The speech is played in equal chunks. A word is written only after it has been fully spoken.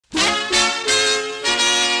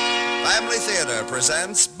Family Theater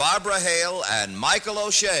presents Barbara Hale and Michael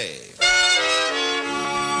O'Shea.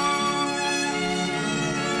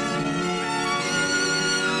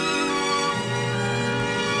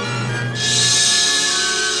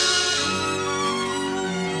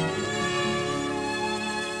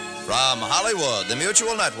 From Hollywood, the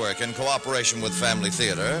Mutual Network, in cooperation with Family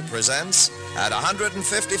Theater, presents At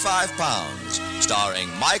 155 Pounds, starring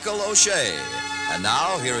Michael O'Shea. And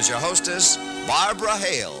now, here is your hostess, Barbara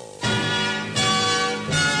Hale.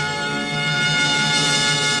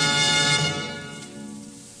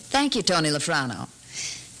 Thank you, Tony Lafrano.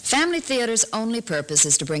 Family Theater's only purpose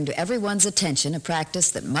is to bring to everyone's attention a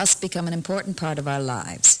practice that must become an important part of our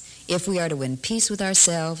lives if we are to win peace with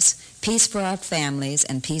ourselves, peace for our families,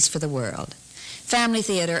 and peace for the world. Family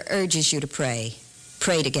Theater urges you to pray.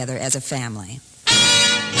 Pray together as a family.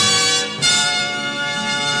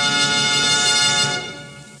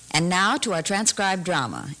 And now to our transcribed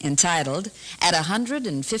drama, entitled At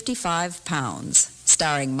 155 Pounds,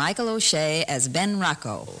 starring Michael O'Shea as Ben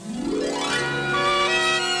Rocco.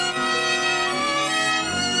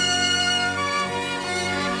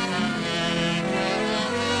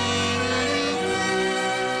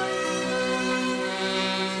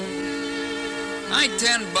 I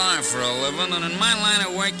tend bar for a living, and in my line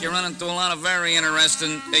of work, you run into a lot of very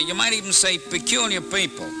interesting, you might even say peculiar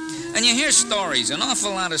people. And you hear stories, an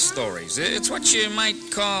awful lot of stories. It's what you might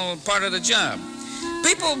call part of the job.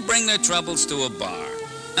 People bring their troubles to a bar,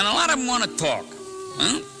 and a lot of them want to talk.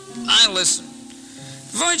 Well, I listen.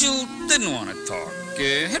 Virgil didn't want to talk.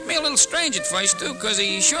 Hit me a little strange at first, too, because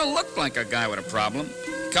he sure looked like a guy with a problem.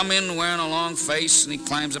 Come in wearing a long face, and he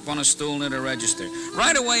climbs up on a stool near the register.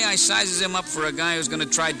 Right away, I sizes him up for a guy who's going to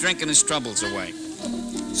try drinking his troubles away.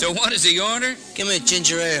 So what does he order? Give me a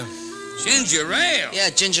ginger ale. Ginger ale? Yeah,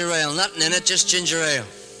 ginger ale. Nothing in it, just ginger ale.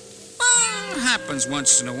 Well, it happens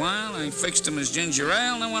once in a while. I fixed him his ginger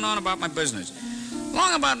ale and then went on about my business.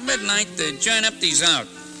 Long about midnight, the joint empties out.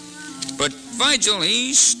 But Virgil,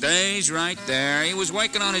 he stays right there. He was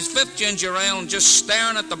working on his fifth ginger ale and just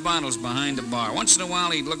staring at the bottles behind the bar. Once in a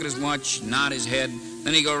while, he'd look at his watch, nod his head,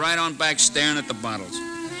 then he'd go right on back staring at the bottles.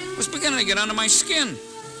 It was beginning to get under my skin.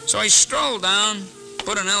 So I strolled down,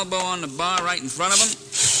 put an elbow on the bar right in front of him.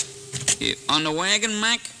 On the wagon,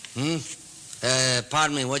 Mac?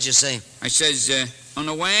 Pardon me, what'd you say? I says, on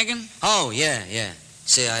the wagon? Oh, yeah.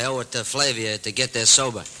 See, I owe it to Flavia to get there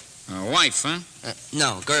sober. Wife, huh?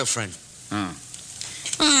 No, girlfriend. Oh.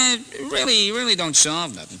 Really don't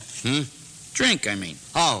solve nothing. Drink, I mean.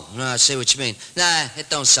 Oh, no, I see what you mean. Nah, it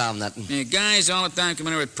don't solve nothing. Guys all the time come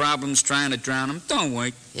in here with problems, trying to drown them. Don't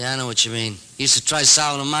work. Yeah, I know what you mean. Used to try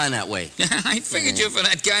solving mine that way. I figured you for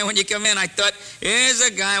that guy when you come in. I thought, here's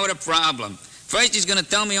a guy with a problem. First he's going to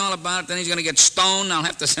tell me all about it, then he's going to get stoned. I'll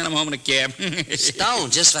have to send him home in a cab.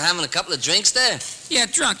 Stoned? Just for having a couple of drinks there? Yeah,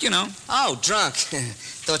 drunk, you know. Oh, drunk.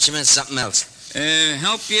 Thought you meant something else.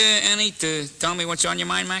 Help you any to tell me what's on your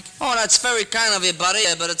mind, Mac? Oh, that's very kind of you, buddy,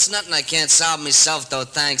 but it's nothing I can't solve myself, though,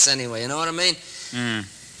 thanks anyway. You know what I mean?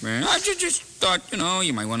 Well, I just thought,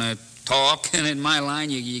 you might want to talk, and in my line,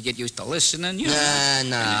 you get used to listening, you know.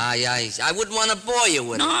 Nah, I wouldn't want to bore you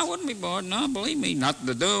with it. No, I wouldn't be bored. No, believe me, nothing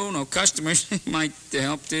to do, no customers. Might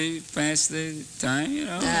help to pass the time, you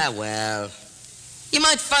know. Ah, well, you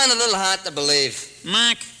might find it a little hard to believe.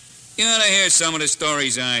 Mac, you ought to hear some of the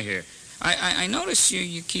stories I hear. I notice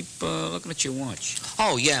you keep looking at your watch.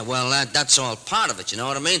 Oh, yeah, well, that's all part of it, you know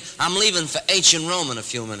what I mean? I'm leaving for ancient Rome in a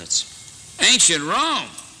few minutes. Ancient Rome?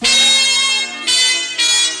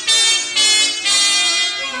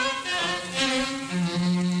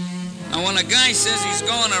 Now, when a guy says he's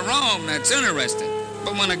going to Rome, that's interesting.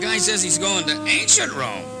 But when a guy says he's going to ancient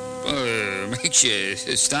Rome, makes you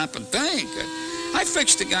stop and think. I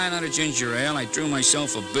fixed the guy another ginger ale, I drew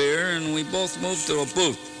myself a beer, and we both moved to a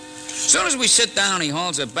booth. As soon as we sit down, he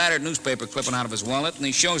hauls a battered newspaper clipping out of his wallet, and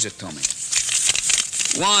he shows it to me.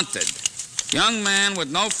 Wanted. Young man with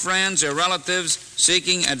no friends or relatives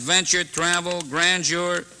seeking adventure, travel,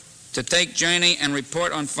 grandeur, to take journey and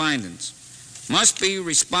report on findings. Must be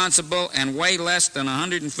responsible and weigh less than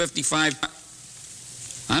 155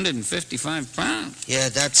 pounds? Yeah,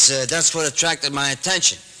 that's what attracted my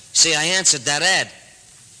attention. See, I answered that ad.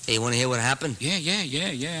 Hey, you want to hear what happened? Yeah,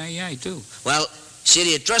 I do. Well, see,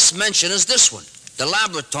 the address mentioned is this one. The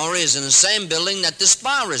laboratory is in the same building that this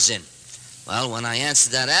bar is in. Well, when I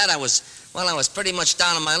answered that ad, I was pretty much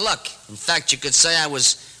down on my luck. In fact, you could say I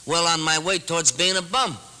was well on my way towards being a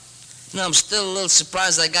bum. I'm still a little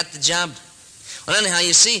surprised I got the job. Well, anyhow,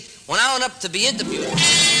 you see, when I went up to be interviewed...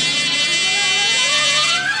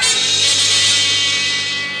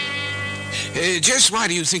 Just why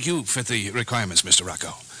do you think you fit the requirements, Mr.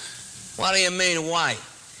 Rocco? What do you mean, why?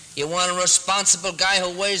 You want a responsible guy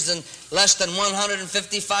who weighs less than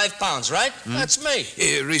 155 pounds, right? That's me.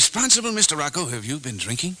 Responsible, Mr. Rocco, have you been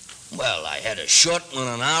drinking? Well, I had a short one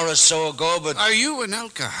an hour or so ago, but... Are you an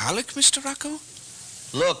alcoholic, Mr. Rocco?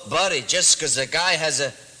 Look, buddy, just because a guy has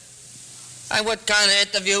a... Hey, what kind of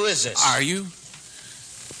interview is this? Are you?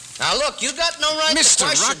 Now, look, you got no right to Mr.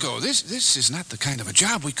 question... Rocco, this is not the kind of a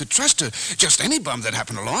job we could trust to just any bum that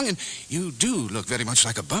happened along, and you do look very much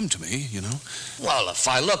like a bum to me, you know. Well, if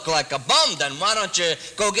I look like a bum, then why don't you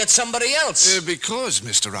go get somebody else? Because,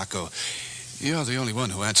 Mr. Rocco, you're the only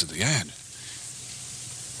one who answered the ad.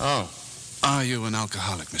 Oh. Are you an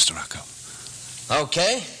alcoholic, Mr. Rocco?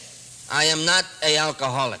 Okay. I am not an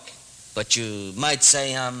alcoholic, but you might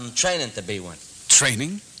say I'm training to be one.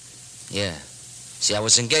 Training? Yeah. See, I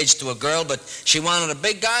was engaged to a girl, but she wanted a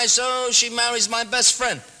big guy, so she marries my best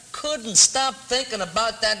friend. Couldn't stop thinking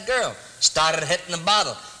about that girl. Started hitting the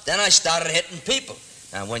bottle. Then I started hitting people.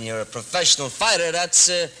 Now, when you're a professional fighter, that's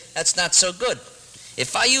not so good.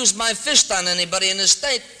 If I use my fist on anybody in the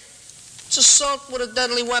state, it's assault with a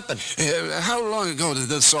deadly weapon. How long ago did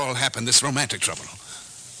this all happen, this romantic trouble?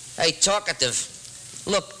 Hey, talkative.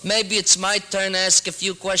 Look, maybe it's my turn to ask a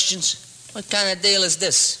few questions. What kind of deal is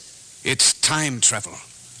this? It's time travel.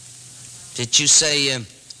 Did you say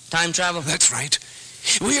time travel? That's right.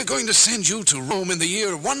 We are going to send you to Rome in the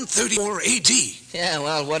year 134 A.D. Yeah,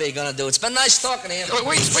 well, what are you going to do? It's been nice talking to you.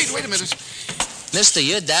 Wait a minute. Mister,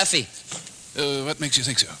 you're daffy. What makes you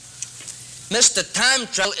think so? Mr. Time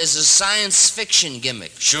travel is a science fiction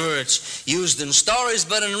gimmick. Sure, it's used in stories,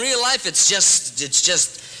 but in real life, it's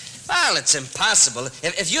impossible.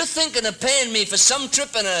 If you're thinking of paying me for some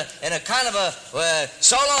trip in a kind of a,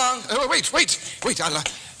 so long. Wait.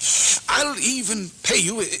 I'll even pay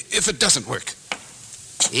you if it doesn't work.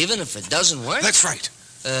 Even if it doesn't work? That's right.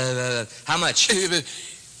 How much?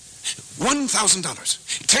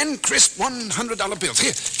 $1,000. 10 crisp $100 bills.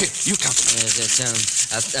 Here, you count them.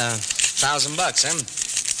 $1,000, huh?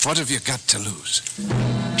 What have you got to lose?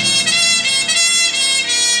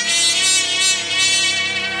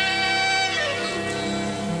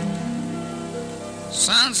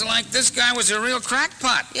 Sounds like this guy was a real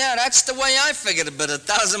crackpot. Yeah, that's the way I figured it, but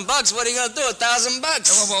 $1,000, what are you going to do,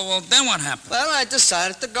 $1,000? Well, then what happened? Well, I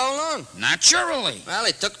decided to go along. Naturally. Well,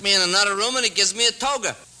 he took me in another room and he gives me a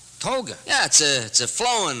toga. Toga? Yeah, it's a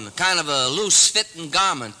flowing, kind of a loose-fitting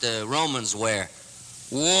garment the Romans wear.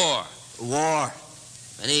 War.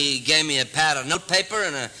 And he gave me a pad of notepaper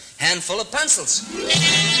and a handful of pencils.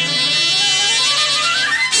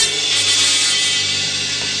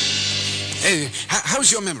 Hey,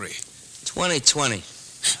 how's your memory? 2020.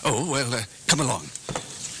 Oh, well, come along.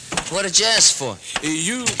 What did you ask for?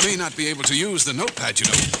 You may not be able to use the notepad, you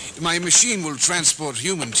know. My machine will transport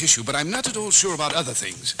human tissue, but I'm not at all sure about other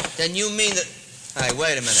things. Then you mean that... Hey,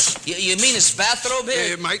 wait a minute. You mean this bathrobe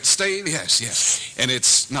here? It might stay, yes. And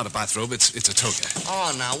it's not a bathrobe, it's a toga.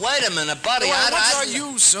 Oh, now, wait a minute, buddy. Well, what are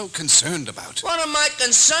you so concerned about? What am I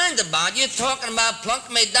concerned about? You're talking about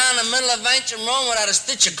plunking me down in the middle of ancient Rome without a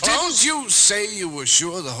stitch of clothes? Didn't you say you were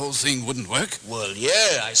sure the whole thing wouldn't work? Well,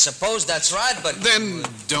 yeah, I suppose that's right, but... Then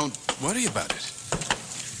don't worry about it.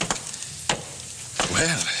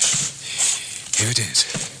 Well, here it is.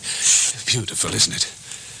 Beautiful, isn't it?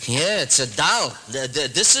 Yeah, it's a doll.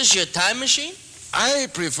 This is your time machine? I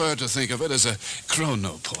prefer to think of it as a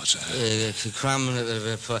chronoporter.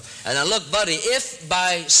 Now, look, buddy, if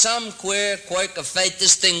by some queer quirk of fate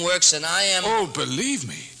this thing works and I am... Oh, believe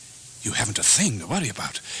me, you haven't a thing to worry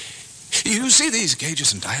about. You see these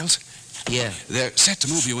gauges and dials? Yeah. They're set to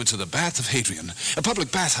move you into the Bath of Hadrian, a public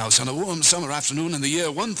bathhouse on a warm summer afternoon in the year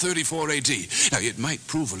 134 A.D. Now, it might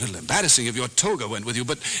prove a little embarrassing if your toga went with you,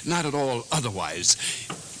 but not at all otherwise.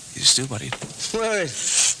 You still worried? Worried?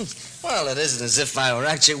 Well, it isn't as if I were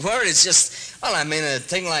actually worried. It's just, well, I mean, a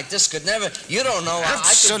thing like this could never... You don't know how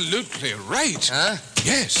Absolutely right. Huh?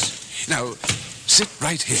 Yes. Now, sit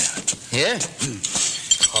right here. Here?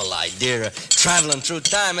 Whole idea of traveling through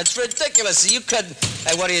time, it's ridiculous. You couldn't...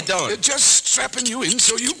 Hey, what are you doing? Just strapping you in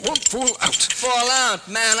so you won't fall out. Fall out?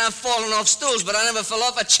 Man, I've fallen off stools, but I never fell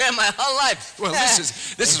off a chair my whole life. Well, this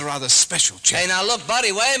is a rather special chair. Hey, now, look,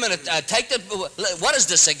 buddy, wait a minute. Take the... What is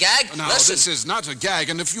this, a gag? Now, Listen. This is not a gag,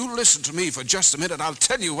 and if you listen to me for just a minute, I'll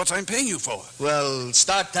tell you what I'm paying you for. Well,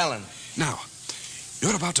 start telling. Now,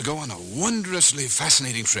 you're about to go on a wondrously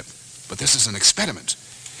fascinating trip, but this is an experiment.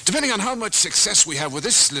 Depending on how much success we have with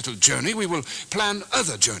this little journey, we will plan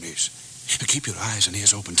other journeys. Keep your eyes and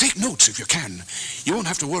ears open. Take notes if you can. You won't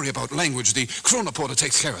have to worry about language. The chronoporter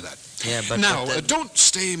takes care of that. Yeah, but... Now, don't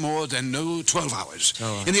stay more than 12 hours.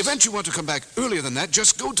 Oh. In the event you want to come back earlier than that,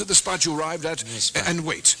 just go to the spot you arrived at and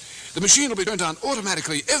wait. The machine will be turned on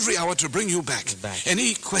automatically every hour to bring you back.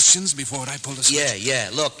 Any questions before I pull the switch? Yeah.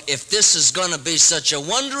 Look, if this is going to be such a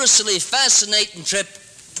wondrously fascinating trip,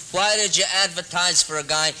 why did you advertise for a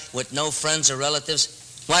guy with no friends or relatives?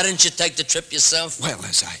 Why didn't you take the trip yourself? Well,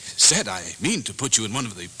 as I said, I mean to put you in one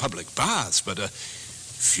of the public baths, but a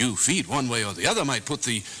few feet one way or the other might put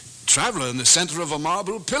the traveler in the center of a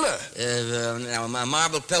marble pillar. A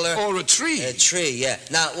marble pillar? Or a tree. A tree, yeah.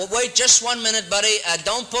 Now, wait just 1 minute, buddy.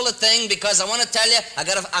 Don't pull a thing, because I want to tell you,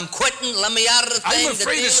 I'm quitting. Let me out of the thing. I'm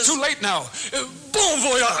afraid it's too late now. Bon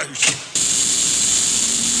voyage!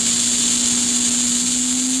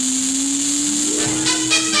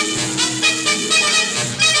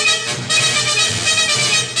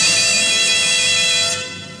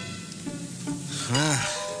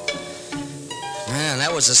 Man,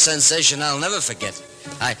 that was a sensation I'll never forget.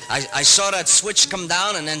 I saw that switch come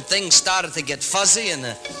down, and then things started to get fuzzy, and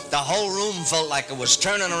the whole room felt like it was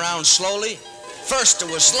turning around slowly. First it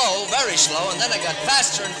was slow, very slow, and then it got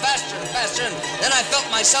faster and faster and faster, and then I felt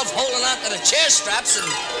myself holding on to the chair straps,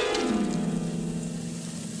 and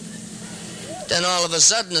then all of a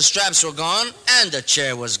sudden the straps were gone, and the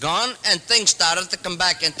chair was gone, and things started to come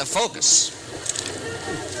back into focus.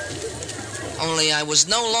 Only I was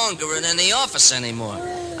no longer in any office anymore.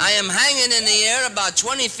 I am hanging in the air about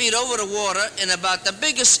 20 feet over the water in about the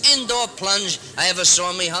biggest indoor plunge I ever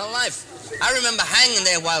saw in my whole life. I remember hanging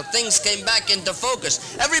there while things came back into focus.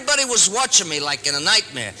 Everybody was watching me like in a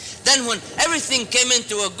nightmare. Then when everything came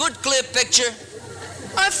into a good, clear picture,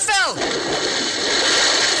 I fell.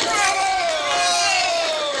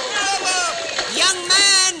 Young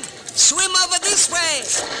man, swim over this way.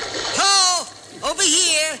 Ho, over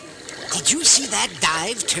here. Did you see that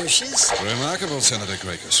dive, Tertius? Remarkable, Senator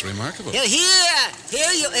Gracchus, remarkable.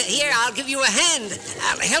 Here, I'll give you a hand.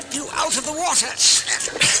 I'll help you out of the water.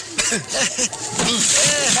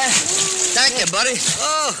 Thank you, buddy.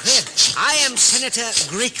 Oh, I am Senator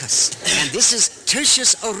Gracchus, and this is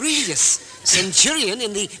Tertius Aurelius, centurion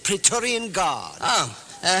in the Praetorian Guard. Oh,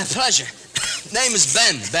 pleasure. Name is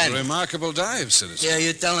Ben. Remarkable dive, citizen. Yeah,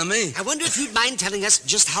 you're telling me. I wonder if you'd mind telling us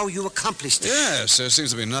just how you accomplished it. Yes, there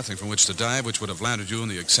seems to be nothing from which to dive which would have landed you in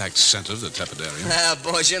the exact center of the tepidarium.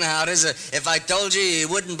 Boys, you know how it is. If I told you, you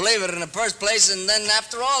wouldn't believe it in the first place, and then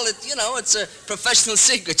after all, it's a professional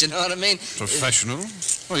secret, you know what I mean? Professional?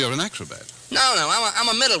 Well, you're an acrobat. No, I'm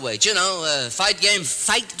a middleweight, fight game.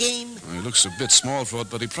 Fight game? Well, he looks a bit small for it,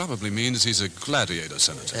 but he probably means he's a gladiator,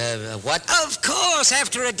 Senator. What? Of course,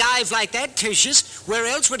 after a dive like that, Tertius, where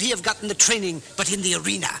else would he have gotten the training but in the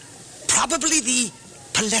arena? Probably the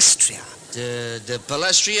palestria. The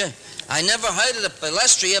palestria? I never heard of the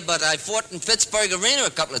palestria, but I fought in Pittsburgh Arena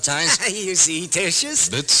a couple of times. You see, Tertius?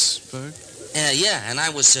 Pittsburgh? Yeah, and I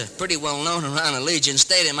was pretty well known around the Legion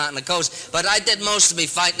Stadium out on the coast, but I did most of me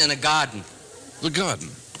fighting in a garden. The garden?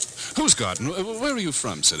 Whose garden? Where are you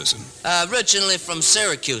from, citizen? Originally from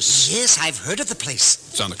Syracuse. Yes, I've heard of the place.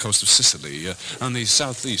 It's on the coast of Sicily, on the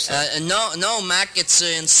southeast. No, Mac, it's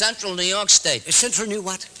in central New York State. Central New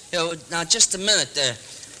what? Now, just a minute.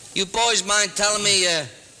 You boys mind telling me,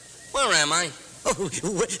 where am I? Oh,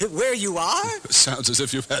 where you are? Sounds as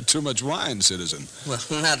if you've had too much wine, citizen. Well,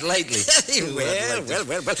 not lately. Well.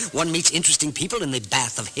 One meets interesting people in the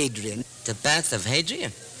Bath of Hadrian. The Bath of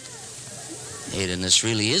Hadrian? Hadrian, this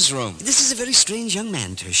really is Rome. This is a very strange young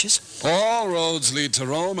man, Tertius. All roads lead to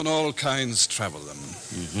Rome, and all kinds travel them.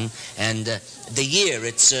 Mm-hmm. And the year,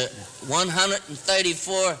 it's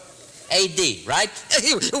 134 A.D., right?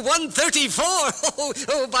 134?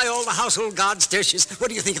 Oh, by all the household gods, Tertius. What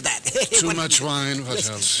do you think of that? Too much wine, what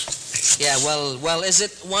else? Yeah, well, is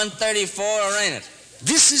it 134 or ain't it?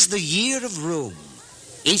 This is the year of Rome,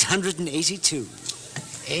 882.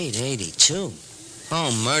 882? Oh,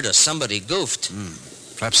 murder, somebody goofed.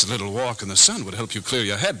 Perhaps a little walk in the sun would help you clear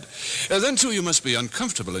your head. Then, too, you must be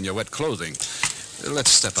uncomfortable in your wet clothing. Let's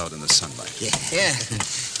step out in the sunlight. Yeah.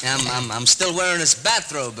 I'm still wearing this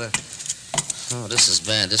bathrobe. Oh, this is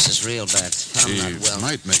bad. This is real bad. I'm not well.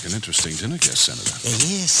 Might make an interesting dinner guest, Senator.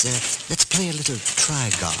 Yes, let's play a little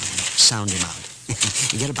trigon. Sound him out.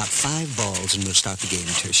 You get about 5 balls and we'll start the game,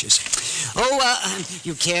 Tertius.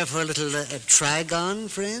 You care for a little trigon,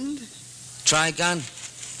 friend? Trigon?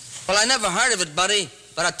 Well, I never heard of it, buddy.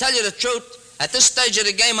 But I'll tell you the truth. At this stage of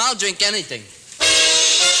the game, I'll drink anything.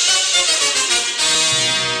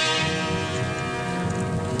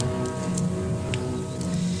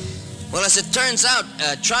 Well, as it turns out,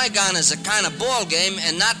 Trigon is a kind of ball game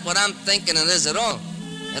and not what I'm thinking it is at all.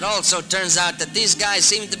 It also turns out that these guys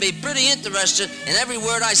seem to be pretty interested in every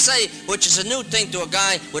word I say, which is a new thing to a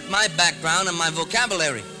guy with my background and my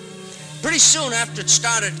vocabulary. Pretty soon after it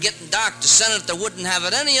started getting dark, the senator wouldn't have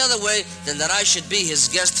it any other way than that I should be his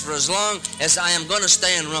guest for as long as I am going to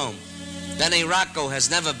stay in Rome. Benny Rocco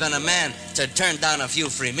has never been a man to turn down a few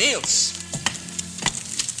free meals.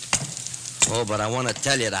 Oh, but I want to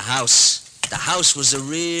tell you, the house was a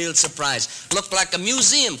real surprise. Looked like a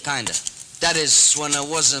museum, kind of. That is, when it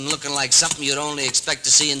wasn't looking like something you'd only expect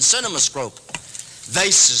to see in CinemaScope.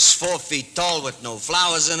 Vases 4 feet tall with no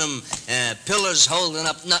flowers in them, pillars holding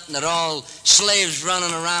up nothing at all, slaves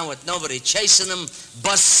running around with nobody chasing them,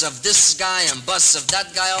 busts of this guy and busts of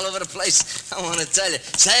that guy all over the place. I want to tell you.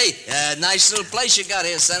 Say, nice little place you got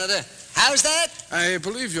here, Senator. How's that? I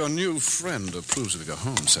believe your new friend approves of your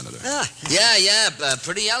home, Senator. Yeah,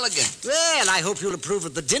 pretty elegant. Well, I hope you'll approve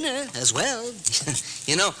of the dinner as well.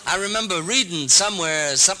 You know, I remember reading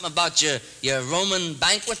somewhere something about your Roman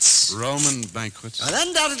banquets. Roman banquets? Well,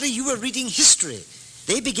 undoubtedly you were reading history.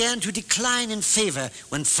 They began to decline in favor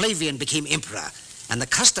when Flavian became emperor, and the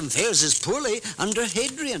custom fares as poorly under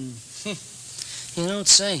Hadrian. You don't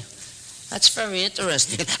say. That's very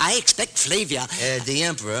interesting. I expect Flavia... the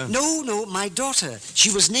emperor? No, my daughter. She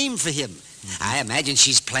was named for him. I imagine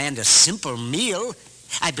she's planned a simple meal.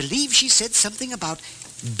 I believe she said something about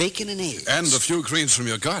bacon and eggs. And a few greens from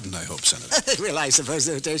your garden, I hope, Senator. Well, I suppose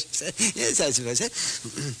so. Yes, I suppose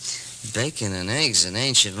so. Bacon and eggs in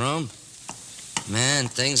ancient Rome? Man,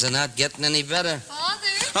 things are not getting any better.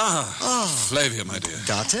 Father? Flavia, my dear.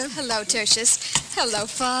 Daughter? Hello, Tertius. Hello,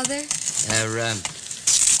 Father.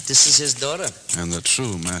 This is his daughter. And the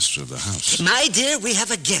true master of the house. My dear, we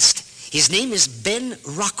have a guest. His name is Ben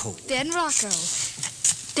Rocco. Ben Rocco.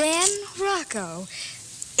 Ben Rocco.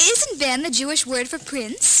 Isn't Ben the Jewish word for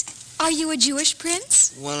prince? Are you a Jewish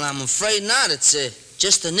prince? Well, I'm afraid not. It's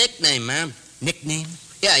just a nickname, ma'am. Nickname?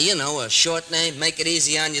 Yeah, you know, a short name. Make it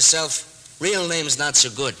easy on yourself. Real name's not so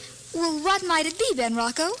good. Well, what might it be, Ben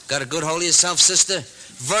Rocco? Got a good hold of yourself, sister?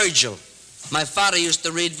 Virgil. My father used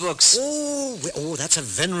to read books. Oh, that's a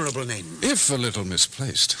venerable name. If a little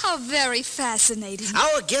misplaced. How very fascinating.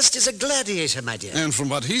 Our guest is a gladiator, my dear. And from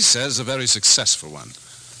what he says, a very successful one.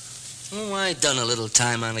 Oh, I done a little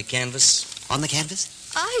time on the canvas. On the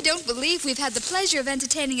canvas? I don't believe we've had the pleasure of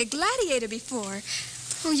entertaining a gladiator before.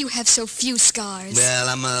 Oh, you have so few scars. Well,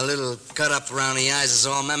 I'm a little cut up around the eyes is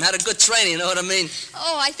all, ma'am. Had a good training, you know what I mean?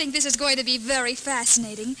 Oh, I think this is going to be very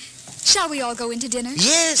fascinating. Shall we all go into dinner?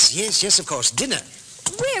 Yes, of course. Dinner.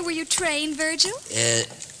 Where were you trained, Virgil?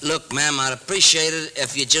 Look, ma'am, I'd appreciate it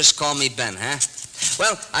if you just call me Ben, huh?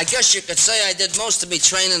 Well, I guess you could say I did most of me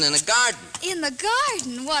training in the garden. In the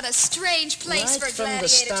garden? What a strange place for a gladiator Right from the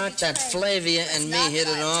start, to be that trained. Flavia and me Not hit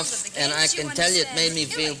it right off, till the and I games, can you tell you it understand. made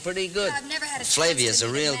me feel pretty good. I've never had a chance Flavia's to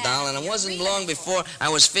a meet real man doll, and it in the wasn't arena long before I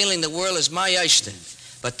was feeling the world as my oyster.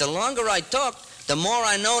 But the longer I talked, the more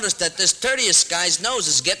I noticed that this Tertius guy's nose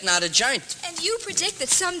is getting out of joint. And you predict that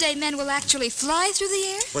someday men will actually fly through the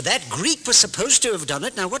air? Well, that Greek was supposed to have done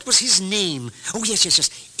it. Now, what was his name? Oh, yes.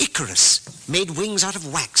 Icarus. Made wings out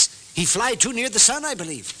of wax. He fly too near the sun, I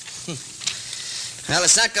believe. Well,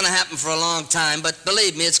 it's not going to happen for a long time, but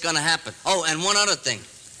believe me, it's going to happen. Oh, and one other thing.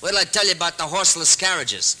 Wait till I tell you about the horseless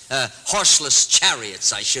carriages. Horseless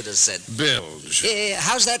chariots, I should have said. Bilge.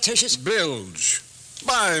 How's that, Tertius? Bilge.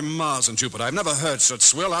 By Mars and Jupiter, I've never heard such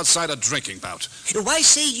swill outside a drinking bout. Why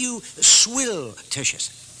say you swill,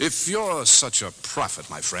 Tertius? If you're such a prophet,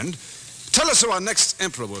 my friend, tell us who our next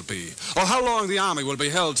emperor will be, or how long the army will be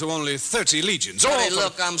held to only 30 legions. Hey,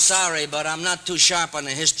 look, I'm sorry, but I'm not too sharp on the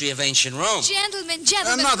history of ancient Rome. Gentlemen,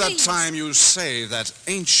 Another please. time you say that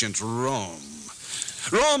ancient Rome.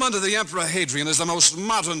 Rome under the Emperor Hadrian is the most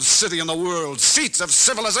modern city in the world, seat of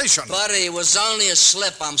civilization. Buddy, it was only a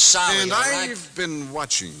slip. I'm sorry, And all right? I've been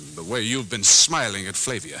watching the way you've been smiling at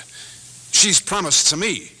Flavia. She's promised to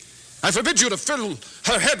me. I forbid you to fill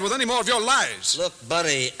her head with any more of your lies. Look,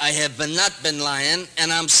 buddy, I have not been lying,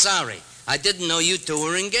 and I'm sorry. I didn't know you two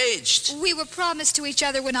were engaged. We were promised to each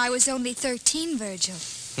other when I was only 13, Virgil.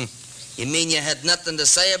 You mean you had nothing to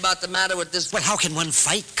say about the matter with this? Well, how can one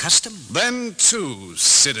fight custom? Then, too,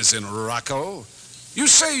 Citizen Rocco, you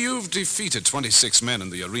say you've defeated 26 men in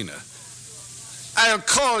the arena. I'll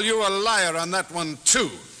call you a liar on that one,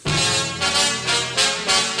 too.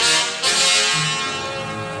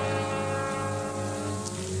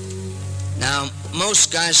 Now,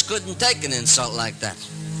 most guys couldn't take an insult like that.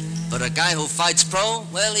 But a guy who fights pro,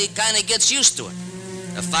 well, he kind of gets used to it.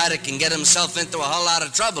 A fighter can get himself into a whole lot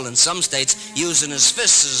of trouble in some states using his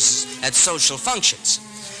fists at social functions.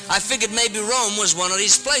 I figured maybe Rome was one of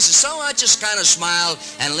these places. So I just kind of smiled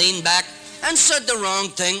and leaned back and said the wrong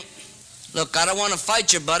thing. Look, I don't want to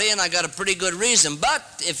fight you, buddy, and I got a pretty good reason. But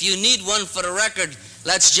if you need one for the record,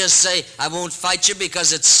 let's just say I won't fight you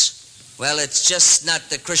because it's just not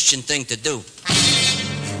the Christian thing to do.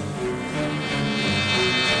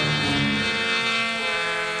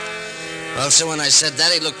 Well, so when I said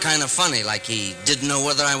that, he looked kind of funny, like he didn't know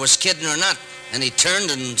whether I was kidding or not. And he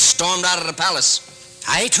turned and stormed out of the palace.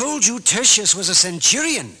 I told you Tertius was a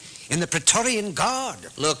centurion in the Praetorian Guard.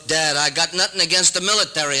 Look, Dad, I got nothing against the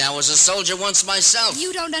military. I was a soldier once myself.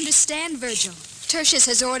 You don't understand, Virgil. Tertius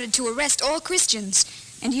has ordered to arrest all Christians.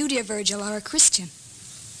 And you, dear Virgil, are a Christian.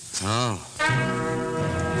 Oh.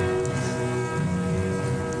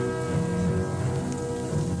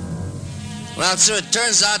 Well, sir, it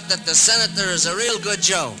turns out that the senator is a real good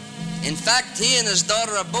Joe. In fact, he and his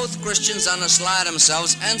daughter are both Christians on the sly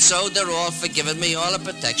themselves, and so they're all for giving me all the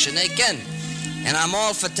protection they can. And I'm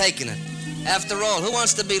all for taking it. After all, who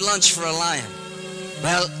wants to be lunch for a lion?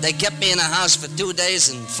 Well, they kept me in a house for 2 days,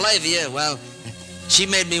 and Flavia, well, she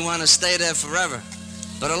made me want to stay there forever.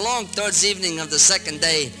 But along towards the evening of the second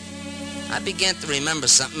day, I began to remember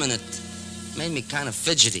something, and it made me kind of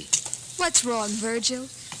fidgety. What's wrong, Virgil?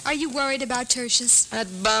 Are you worried about Tertius? That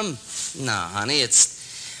bum? No, honey,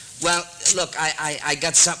 well, look, I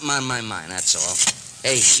got something on my mind, that's all.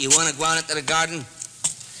 Hey, you want to go out into the garden?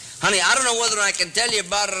 Honey, I don't know whether I can tell you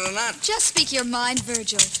about it or not. Just speak your mind,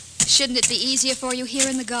 Virgil. Shouldn't it be easier for you here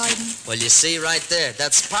in the garden? Well, you see right there,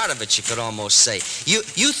 that's part of it, you could almost say.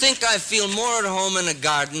 You think I feel more at home in a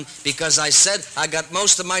garden because I said I got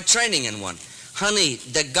most of my training in one. Honey,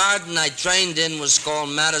 the garden I trained in was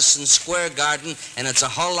called Madison Square Garden, and it's a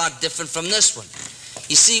whole lot different from this one.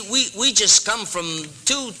 You see, we just come from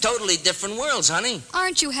two totally different worlds, honey.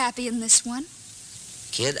 Aren't you happy in this one?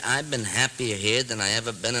 Kid, I've been happier here than I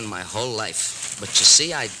ever been in my whole life. But you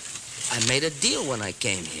see, I made a deal when I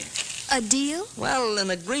came here. A deal? Well, an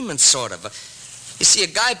agreement, sort of. You see, a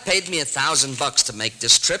guy paid me $1,000 to make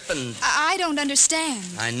this trip, and... I don't understand.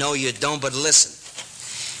 I know you don't, but listen.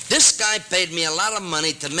 This guy paid me a lot of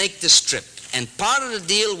money to make this trip, and part of the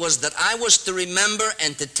deal was that I was to remember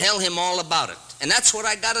and to tell him all about it. And that's what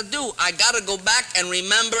I gotta do. I gotta go back and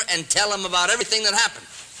remember and tell him about everything that happened.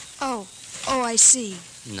 Oh, I see.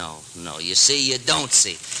 No, you see, you don't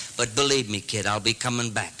see. But believe me, kid, I'll be coming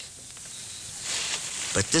back.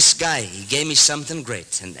 But this guy, he gave me something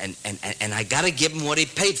great, and I gotta give him what he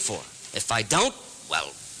paid for. If I don't,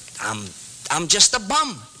 well, I'm just a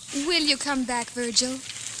bum. Will you come back, Virgil?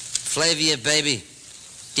 Flavia, baby,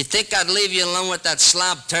 do you think I'd leave you alone with that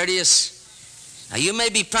slob Tertius? Now, you may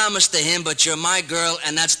be promised to him, but you're my girl,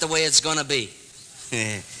 and that's the way it's gonna be.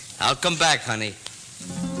 I'll come back, honey.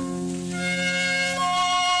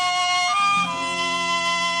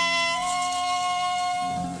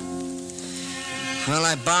 Well,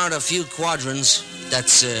 I borrowed a few quadrans,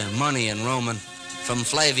 that's money in Roman, from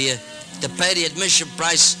Flavia to pay the admission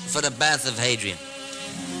price for the Bath of Hadrian.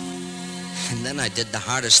 And then I did the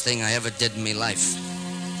hardest thing I ever did in my life.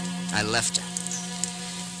 I left her.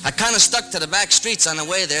 I kind of stuck to the back streets on the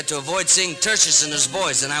way there to avoid seeing Tertius and his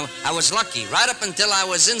boys, and I was lucky, right up until I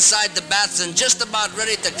was inside the baths and just about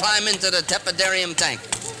ready to climb into the tepidarium tank.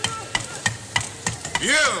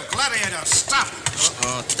 You, gladiator, stop!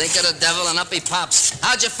 Oh, think of the devil and up he pops.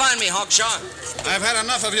 How'd you find me, Hawkshaw? I've had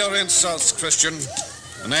enough of your insults, Christian.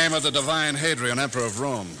 In the name of the divine Hadrian, Emperor of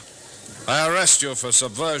Rome, I arrest you for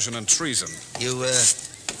subversion and treason. You,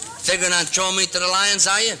 figuring on throwing me to the lions,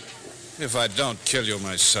 are you? If I don't kill you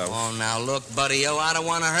myself. Oh, now look, buddy, I don't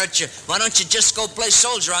want to hurt you. Why don't you just go play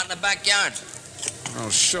soldier out in the backyard?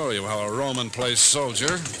 I'll show you how a Roman plays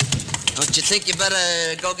soldier. Don't you think you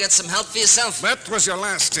better go get some help for yourself? That was your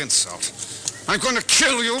last insult. I'm going to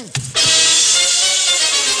kill you.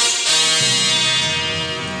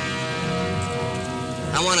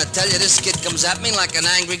 I want to tell you, this kid comes at me like an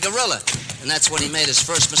angry gorilla. And that's when he made his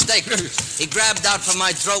first mistake. He grabbed out from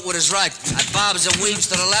my throat with his right. I bobs and weaves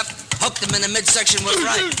to the left, hooked him in the midsection with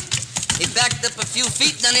right. He backed up a few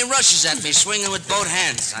feet, and then he rushes at me, swinging with both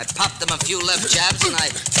hands. I popped him a few left jabs, and I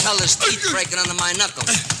felt his teeth breaking under my knuckles.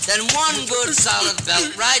 Then one good solid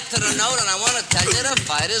belt right to the note, and I want to tell you, the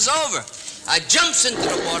fight is over. I jumps into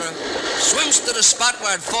the water, swims to the spot where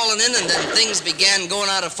I'd fallen in, and then things began going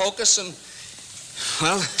out of focus, and,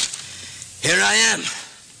 well, here I am.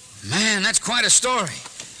 Man, that's quite a story.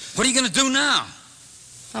 What are you going to do now?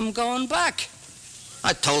 I'm going back.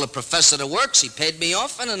 I told the professor the works. He paid me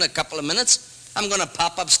off, and in a couple of minutes, I'm going to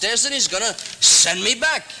pop upstairs, and he's going to send me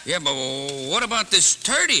back. Yeah, but what about this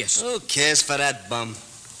Tertius? Who cares for that bum?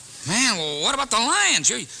 Man, well, what about the Lions?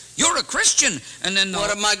 You're a Christian, and then...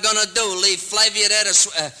 What am I gonna do, leave Flavia there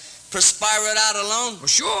to perspire it out alone? Well,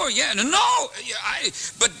 sure, yeah. No,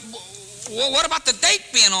 but what about the date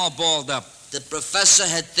being all balled up? The professor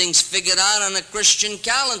had things figured out on a Christian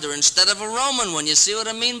calendar instead of a Roman one. You see what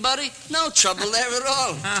I mean, buddy? No trouble there at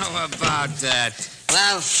all. How about that?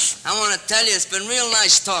 Well, I want to tell you, it's been real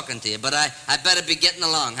nice talking to you, but I better be getting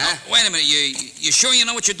along, huh? Oh, wait a minute. You sure you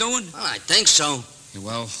know what you're doing? Well, I think so.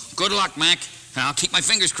 Well, good luck, Mac. I'll keep my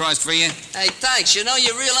fingers crossed for you. Hey, thanks. You know,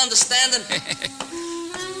 you're real understanding.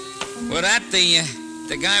 With that,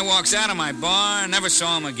 the guy walks out of my bar. I never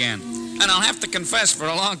saw him again. And I'll have to confess, for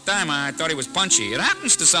a long time, I thought he was punchy. It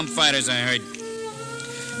happens to some fighters, I heard.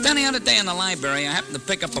 Then the other day in the library, I happened to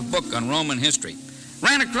pick up a book on Roman history.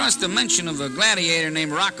 Ran across the mention of a gladiator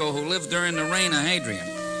named Rocco who lived during the reign of Hadrian.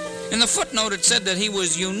 In the footnote, it said that he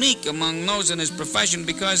was unique among those in his profession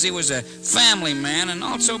because he was a family man and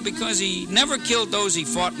also because he never killed those he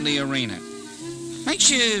fought in the arena.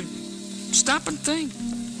 Makes you stop and think.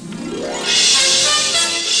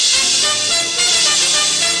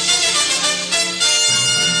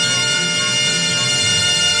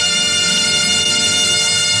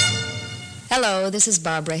 Hello, this is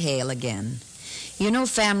Barbara Hale again. You know,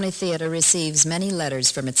 Family Theater receives many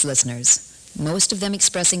letters from its listeners, most of them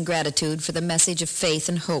expressing gratitude for the message of faith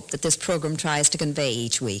and hope that this program tries to convey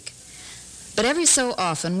each week. But every so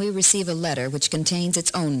often, we receive a letter which contains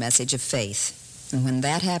its own message of faith. And when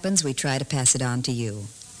that happens, we try to pass it on to you.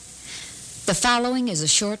 The following is a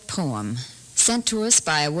short poem sent to us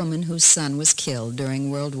by a woman whose son was killed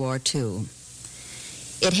during World War II.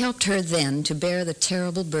 It helped her then to bear the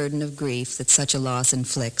terrible burden of grief that such a loss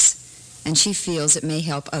inflicts, and she feels it may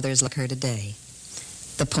help others like her today.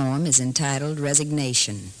 The poem is entitled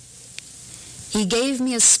Resignation. He gave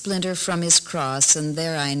me a splinter from his cross, and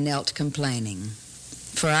there I knelt complaining,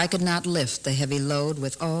 for I could not lift the heavy load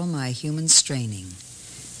with all my human straining.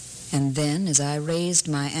 And then, as I raised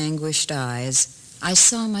my anguished eyes, I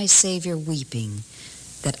saw my Savior weeping,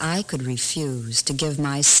 that I could refuse to give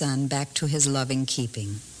my son back to his loving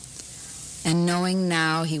keeping. And knowing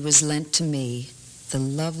now he was lent to me, the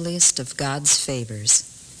loveliest of God's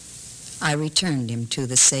favors, I returned him to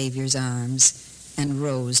the Savior's arms and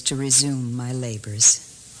rose to resume my labors.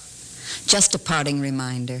 Just a parting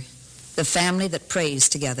reminder, the family that prays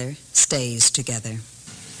together stays together.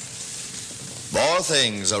 More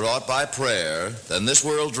things are wrought by prayer than this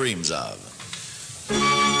world dreams of.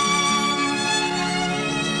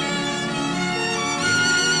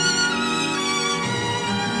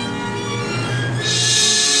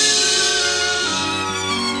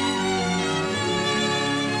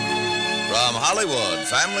 From Hollywood,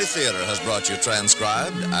 Family Theater has brought you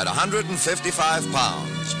transcribed at 155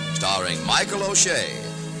 pounds, starring Michael O'Shea.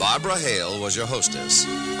 Barbara Hale was your hostess.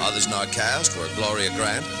 Others in our cast were Gloria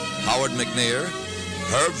Grant, Howard McNear,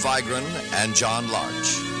 Herb Vigran, and John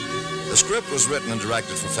Larch. The script was written and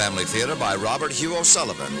directed for Family Theater by Robert Hugh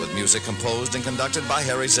O'Sullivan, with music composed and conducted by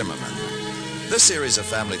Harry Zimmerman. This series of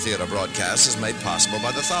Family Theater broadcasts is made possible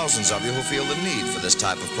by the thousands of you who feel the need for this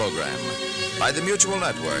type of program, by the Mutual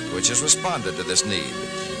Network, which has responded to this need,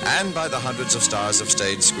 and by the hundreds of stars of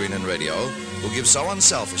stage, screen, and radio who give so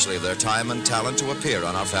unselfishly their time and talent to appear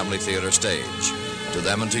on our Family Theater stage. To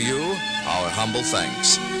them and to you, our humble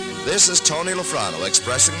thanks. This is Tony Lafrano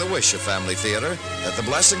expressing the wish of Family Theater that the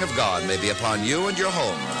blessing of God may be upon you and your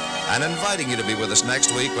home, and inviting you to be with us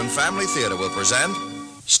next week when Family Theater will present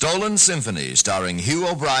Stolen Symphony, starring Hugh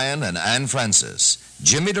O'Brien and Anne Francis.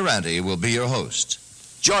 Jimmy Durante will be your host.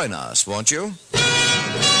 Join us, won't you?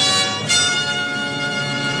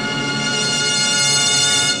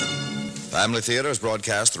 Family Theater is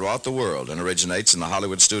broadcast throughout the world and originates in the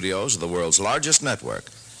Hollywood studios of the world's largest network.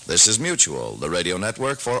 This is Mutual, the radio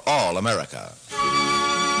network for all America.